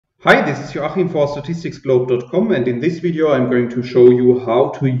Hi, this is Joachim for statisticsglobe.com, and in this video I'm going to show you how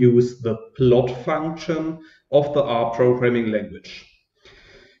to use the plot function of the R programming language.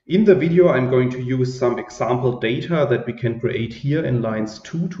 In the video I'm going to use some example data that we can create here in lines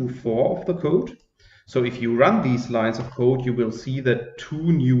 2 to 4 of the code. So if you run these lines of code, you will see that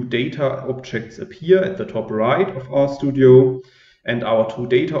two new data objects appear at the top right of RStudio, and our two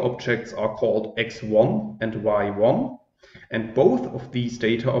data objects are called x1 and y1. And both of these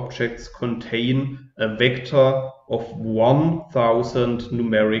data objects contain a vector of 1000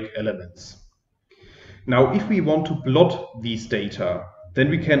 numeric elements. Now, if we want to plot these data, then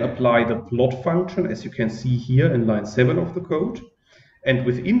we can apply the plot function, as you can see here in line 7 of the code. And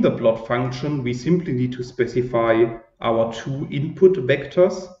within the plot function, we simply need to specify our two input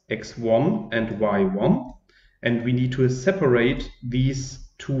vectors, x1 and y1. And we need to separate these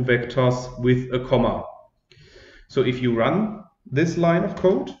two vectors with a comma. So if you run this line of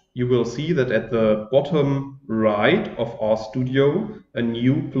code, you will see that at the bottom right of RStudio, a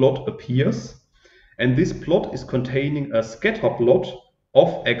new plot appears. And this plot is containing a scatter plot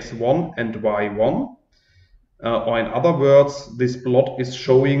of x1 and y1. Or in other words, this plot is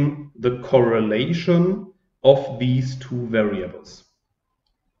showing the correlation of these two variables.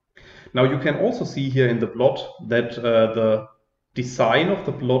 Now you can also see here in the plot that the design of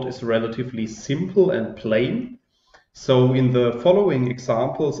the plot is relatively simple and plain. So in the following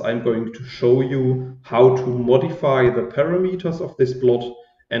examples, I'm going to show you how to modify the parameters of this plot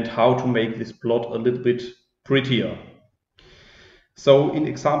and how to make this plot a little bit prettier. So in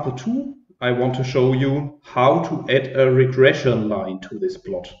example 2, I want to show you how to add a regression line to this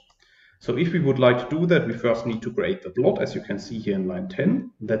plot. So if we would like to do that, we first need to create the plot, as you can see here in line 10.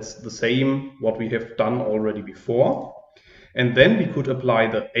 That's the same what we have done already before. And then we could apply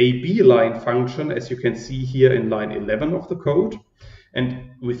the abline function, as you can see here in line 11 of the code.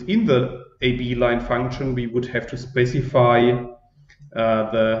 And within the abline function, we would have to specify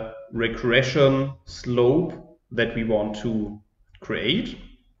the regression slope that we want to create.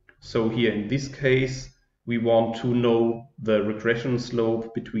 So here in this case, we want to know the regression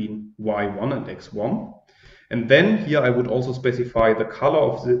slope between y1 and x1. And then here I would also specify the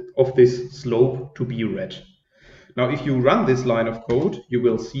color of this slope to be red. Now, if you run this line of code, you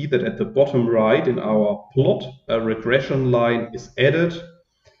will see that at the bottom right in our plot, a regression line is added.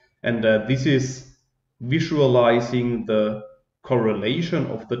 And this is visualizing the correlation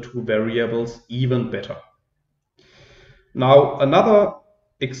of the two variables even better. Now, another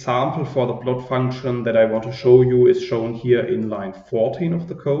example for the plot function that I want to show you is shown here in line 14 of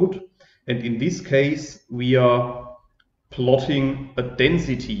the code. And in this case, we are plotting a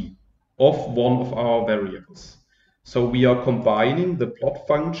density of one of our variables. So we are combining the plot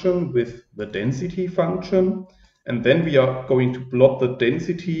function with the density function, and then we are going to plot the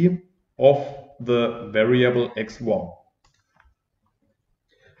density of the variable x1.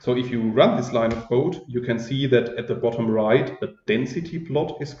 So if you run this line of code, you can see that at the bottom right, a density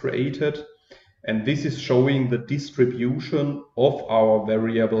plot is created, and this is showing the distribution of our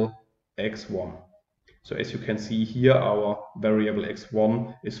variable x1. So as you can see here, our variable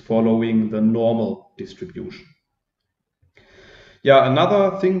x1 is following the normal distribution. Yeah,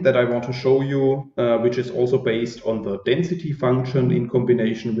 another thing that I want to show you, which is also based on the density function in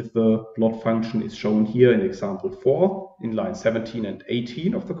combination with the plot function, is shown here in example 4 in line 17 and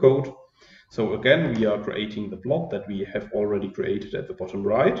 18 of the code. So again, we are creating the plot that we have already created at the bottom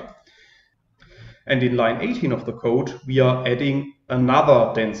right. And in line 18 of the code, we are adding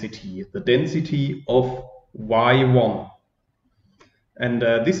another density, the density of y1. And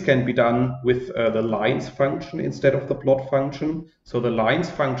this can be done with the lines function instead of the plot function. So the lines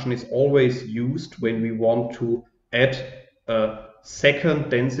function is always used when we want to add a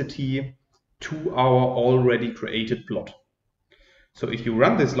second density to our already created plot. So if you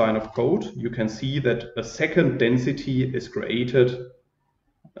run this line of code, you can see that a second density is created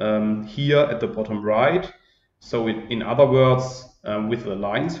here at the bottom right. So in other words, with the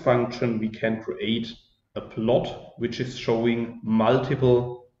lines function, we can create a plot which is showing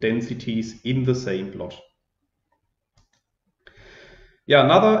multiple densities in the same plot. Yeah,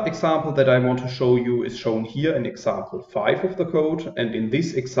 another example that I want to show you is shown here in example 5 of the code. And in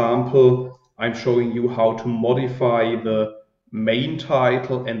this example, I'm showing you how to modify the main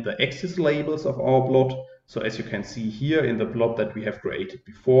title and the axis labels of our plot. So as you can see here in the plot that we have created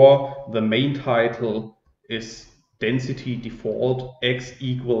before, the main title is density default x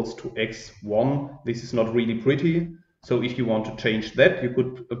equals to x1. This is not really pretty. So if you want to change that, you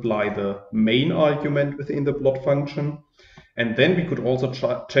could apply the main argument within the plot function. And then we could also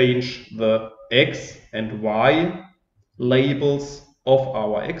change the x and y labels of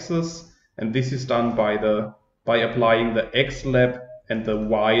our axis, and this is done by applying the xlab and the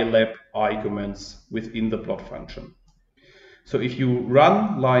ylab arguments within the plot function. So if you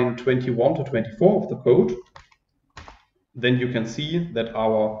run line 21 to 24 of the code, then you can see that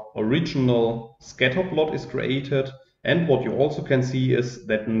our original scatter plot is created, and what you also can see is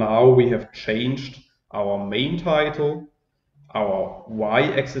that now we have changed our main title, our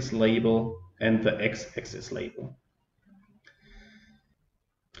y-axis label, and the x-axis label.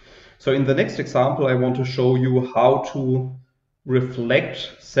 So in the next example, I want to show you how to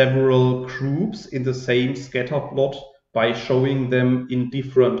reflect several groups in the same scatter plot by showing them in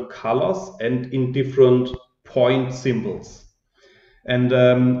different colors and in different point symbols. And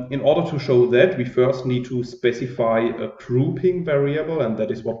in order to show that, we first need to specify a grouping variable, and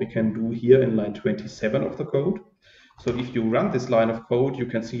that is what we can do here in line 27 of the code. So if you run this line of code, you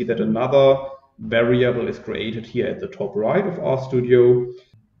can see that another variable is created here at the top right of RStudio.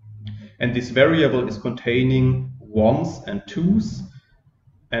 And this variable is containing 1s and 2s.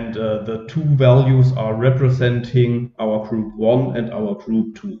 And the two values are representing our group 1 and our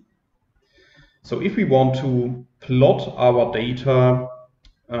group 2. So if we want to plot our data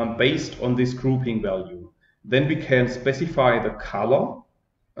based on this grouping value, then we can specify the color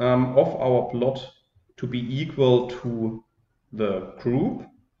of our plot to be equal to the group,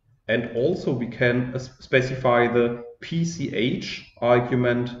 and also we can specify the PCH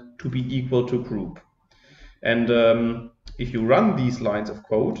argument to be equal to group. And if you run these lines of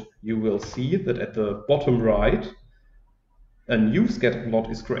code, you will see that at the bottom right, a new scatter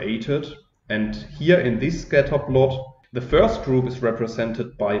plot is created. And here in this scatter plot, the first group is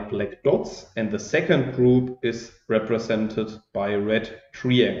represented by black dots, and the second group is represented by red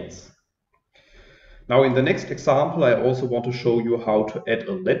triangles. Now in the next example, I also want to show you how to add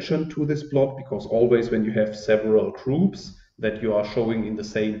a legend to this plot, because always when you have several groups that you are showing in the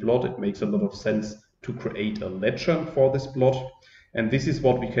same plot, it makes a lot of sense to create a legend for this plot. And this is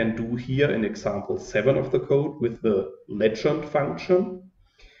what we can do here in example 7 of the code with the legend function.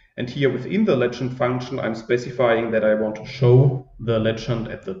 And here within the legend function, I'm specifying that I want to show the legend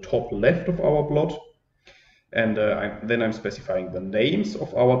at the top left of our plot. And then I'm specifying the names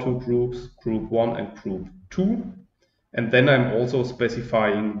of our two groups, group 1 and group 2. And then I'm also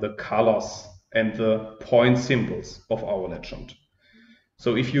specifying the colors and the point symbols of our legend.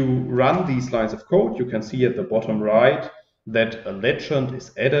 So if you run these lines of code, you can see at the bottom right that a legend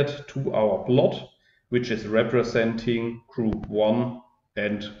is added to our plot, which is representing group 1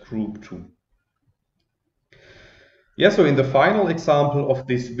 and group 2. Yeah, so in the final example of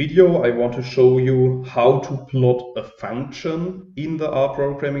this video, I want to show you how to plot a function in the R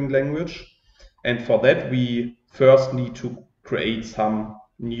programming language. And for that, we first need to create some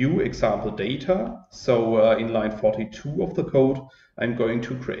new example data. So in line 42 of the code, I'm going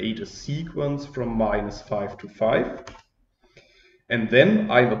to create a sequence from -5 to 5. And then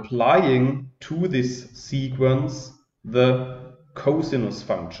I'm applying to this sequence the cosinus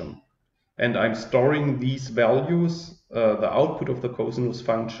function. And I'm storing these values, the output of the cosinus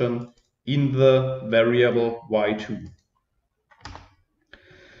function, in the variable y2.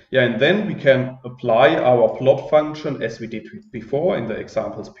 Yeah, and then we can apply our plot function as we did before in the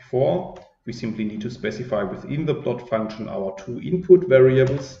examples before. We simply need to specify within the plot function our two input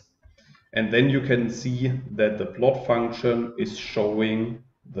variables. And then you can see that the plot function is showing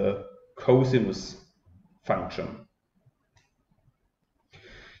the cosinus function.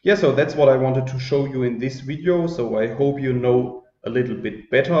 Yeah, so that's what I wanted to show you in this video. So I hope you know a little bit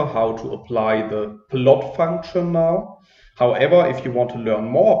better how to apply the plot function now. However, if you want to learn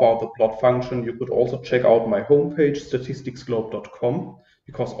more about the plot function, you could also check out my homepage, statisticsglobe.com,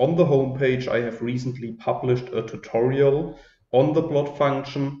 because on the homepage I have recently published a tutorial on the plot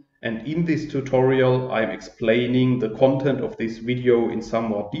function. And in this tutorial, I'm explaining the content of this video in some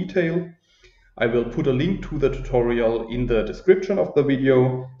more detail. I will put a link to the tutorial in the description of the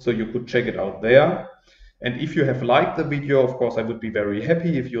video, so you could check it out there. And if you have liked the video, of course, I would be very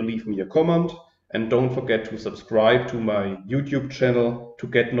happy if you leave me a comment. And don't forget to subscribe to my YouTube channel to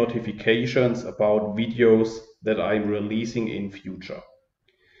get notifications about videos that I'm releasing in future.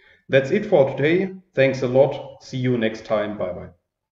 That's it for today. Thanks a lot. See you next time. Bye bye.